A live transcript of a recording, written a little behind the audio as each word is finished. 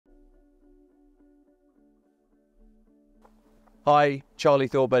Hi, Charlie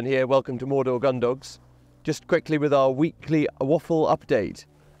Thorburn here. Welcome to Mordor Gundogs. Just quickly with our weekly Waffle update.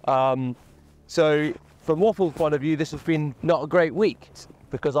 So from Waffle's point of view, this has been not a great week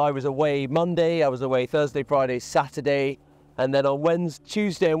because I was away Monday, I was away Thursday, Friday, Saturday, and then on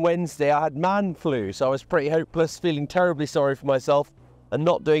Tuesday and Wednesday I had man flu. So I was pretty hopeless, feeling terribly sorry for myself and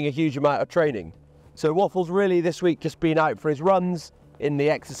not doing a huge amount of training. So Waffle's really this week just been out for his runs in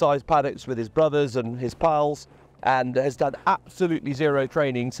the exercise paddocks with his brothers and his pals, and has done absolutely zero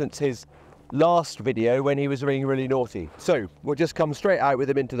training since his last video when he was being really naughty. So we'll just come straight out with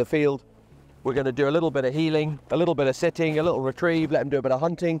him into the field. We're going to do a little bit of healing, a little bit of sitting, a little retrieve, let him do a bit of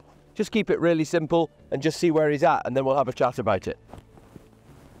hunting. Just keep it really simple and just see where he's at, and then we'll have a chat about it.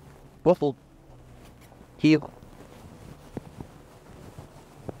 Waffle. Heel.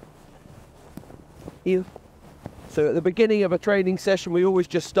 Heel. So at the beginning of a training session, we always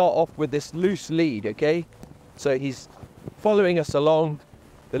just start off with this loose lead, okay? So he's following us along,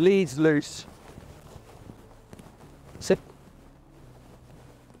 the lead's loose. Sit.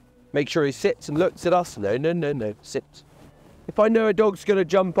 Make sure he sits and looks at us. No, sit. If I know a dog's going to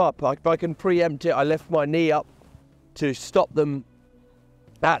jump up, if I can preempt it, I lift my knee up to stop them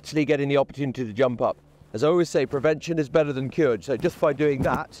actually getting the opportunity to jump up. As I always say, prevention is better than cured. So just by doing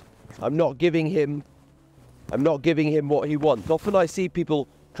that, I'm not giving him what he wants. Often I see people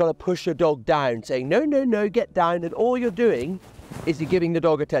trying to push a dog down, saying, no, get down, and all you're doing is you're giving the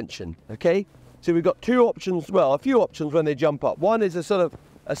dog attention, okay? So we've got two options, well, a few options when they jump up. One is a sort of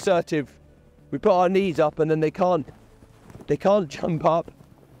assertive, we put our knees up and then they can't jump up,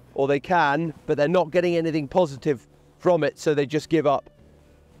 or they can, but they're not getting anything positive from it, so they just give up.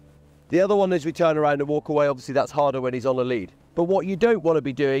 The other one is we turn around and walk away. Obviously that's harder when he's on a lead. But what you don't want to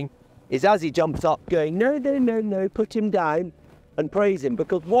be doing is as he jumps up going, no, put him down and praise him,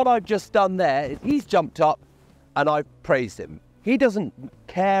 because what I've just done there is he's jumped up and I've praised him. He doesn't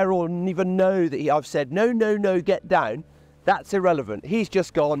care or even know that I've said, no, get down. That's irrelevant. He's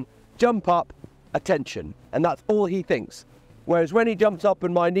just gone, jump up, attention. And that's all he thinks. Whereas when he jumps up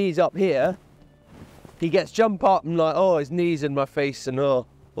and my knee's up here, he gets jump up and like, oh, his knee's in my face and oh,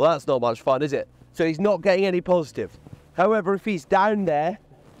 well, that's not much fun, is it? So he's not getting any positive. However, if he's down there,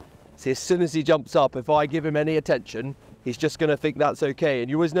 see, as soon as he jumps up, if I give him any attention, he's just going to think that's okay. And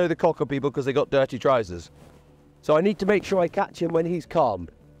you always know the cocker people because they got dirty trousers. So I need to make sure I catch him when he's calm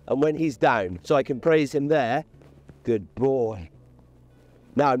and when he's down, so I can praise him there. Good boy.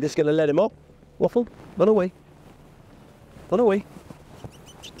 Now I'm just going to let him up. Waffle, run away. Run away.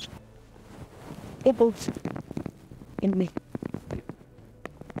 Waffles. In me.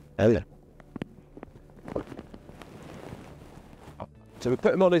 Oh yeah. So we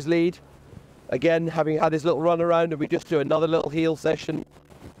put him on his lead. Again, having had his little run around, and we just do another little heel session.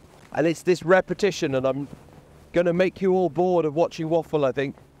 And it's this repetition, and I'm going to make you all bored of watching Waffle, I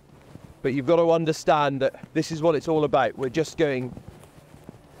think. But you've got to understand that this is what it's all about. We're just going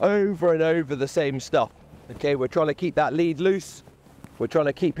over and over the same stuff. Okay, we're trying to keep that lead loose. We're trying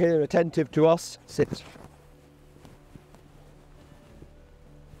to keep him attentive to us. Sit.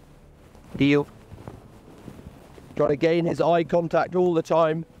 Heel. Trying to gain his eye contact all the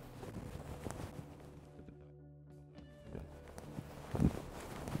time.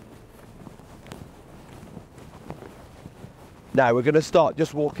 Now we're going to start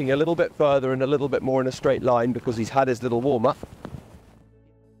just walking a little bit further and a little bit more in a straight line because he's had his little warm-up.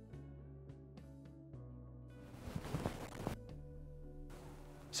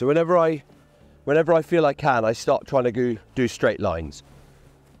 So whenever I feel I can, I start trying to do straight lines.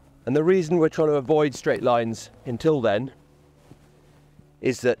 And the reason we're trying to avoid straight lines until then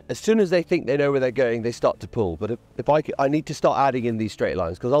is that as soon as they think they know where they're going, they start to pull. But if I need to start adding in these straight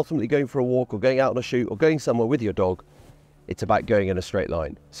lines, because ultimately going for a walk or going out on a shoot or going somewhere with your dog, it's about going in a straight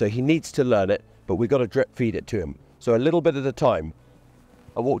line. So he needs to learn it, but we've got to drip feed it to him. So a little bit at a time.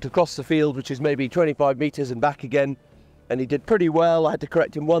 I walked across the field, which is maybe 25 meters and back again, and he did pretty well. I had to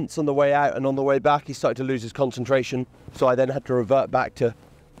correct him once on the way out, and on the way back he started to lose his concentration. So I then had to revert back to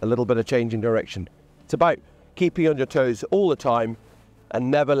a little bit of change in direction. It's about keeping on your toes all the time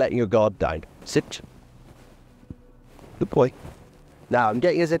and never letting your guard down. Sit. Good boy. Now I'm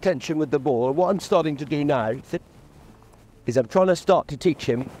getting his attention with the ball, and what I'm starting to do now, sit, is I'm trying to start to teach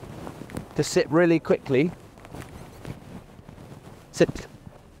him to sit really quickly. Sit.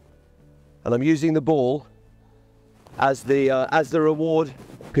 And I'm using the ball as the reward.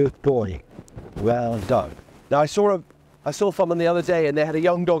 Good boy. Well done. Now I saw someone the other day and they had a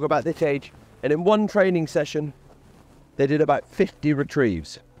young dog about this age, and in one training session they did about 50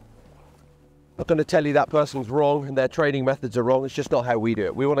 retrieves. I'm not going to tell you that person's wrong and their training methods are wrong. It's just not how we do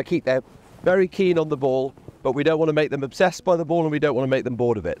it. We want to keep them very keen on the ball, but we don't want to make them obsessed by the ball and we don't want to make them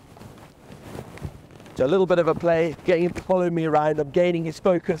bored of it. So a little bit of a play, getting him to follow me around. I'm gaining his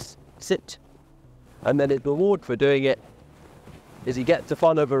focus. Sit. And then his reward for doing it is he gets the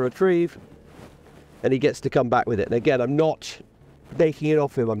fun of a retrieve and he gets to come back with it. And again, I'm not taking it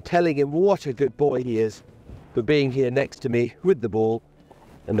off him. I'm telling him what a good boy he is for being here next to me with the ball,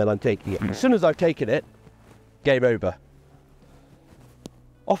 and then I'm taking it. As soon as I've taken it, game over.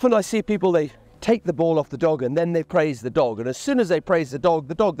 Often I see people, they take the ball off the dog and then they praise the dog, and as soon as they praise the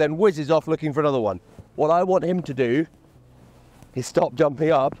dog then whizzes off looking for another one. What I want him to do is stop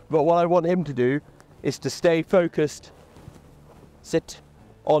jumping up, but what I want him to do is to stay focused, sit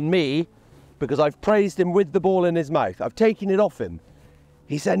on me, because I've praised him with the ball in his mouth. I've taken it off him.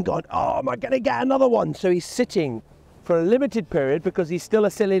 He's then gone, oh, am I going to get another one? So he's sitting for a limited period because he's still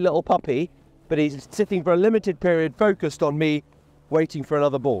a silly little puppy, but he's sitting for a limited period focused on me, waiting for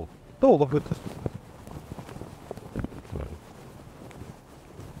another ball. Oh, look at this.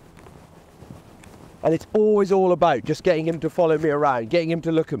 And it's always all about just getting him to follow me around, getting him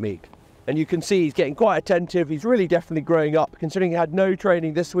to look at me. And you can see he's getting quite attentive. He's really definitely growing up. Considering he had no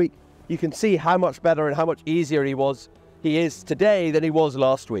training this week, you can see how much better and how much easier he is today than he was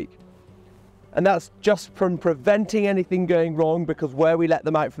last week. And that's just from preventing anything going wrong, because where we let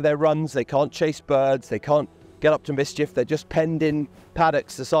them out for their runs, they can't chase birds, they can't get up to mischief, they're just penned in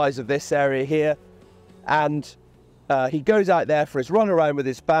paddocks the size of this area here. And he goes out there for his run around with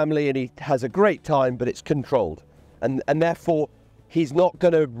his family and he has a great time, but it's controlled. And therefore, he's not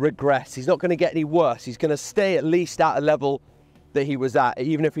going to regress, he's not going to get any worse, he's going to stay at least at a level that he was at,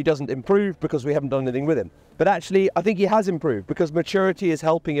 even if he doesn't improve because we haven't done anything with him. But actually, I think he has improved because maturity is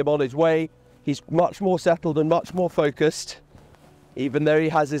helping him on his way. He's much more settled and much more focused, even though he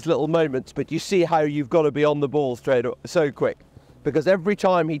has his little moments. But you see how you've got to be on the ball so quick, because every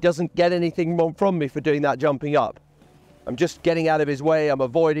time he doesn't get anything from me for doing that jumping up, I'm just getting out of his way, I'm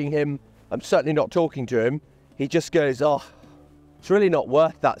avoiding him, I'm certainly not talking to him. He just goes, oh, it's really not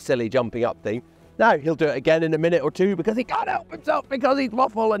worth that silly jumping up thing. Now he'll do it again in a minute or two because he can't help himself, because he's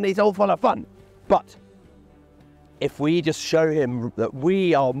Waffle and he's all full of fun. But if we just show him that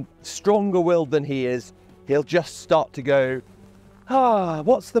we are stronger-willed than he is, he'll just start to go, ah,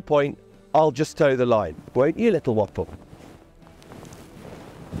 what's the point? I'll just toe the line. Won't you, little Waffle?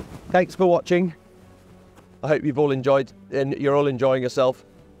 Thanks for watching. I hope you've all enjoyed and you're all enjoying yourself.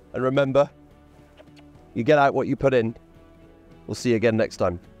 And remember, you get out what you put in. We'll see you again next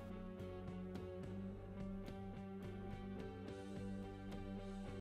time.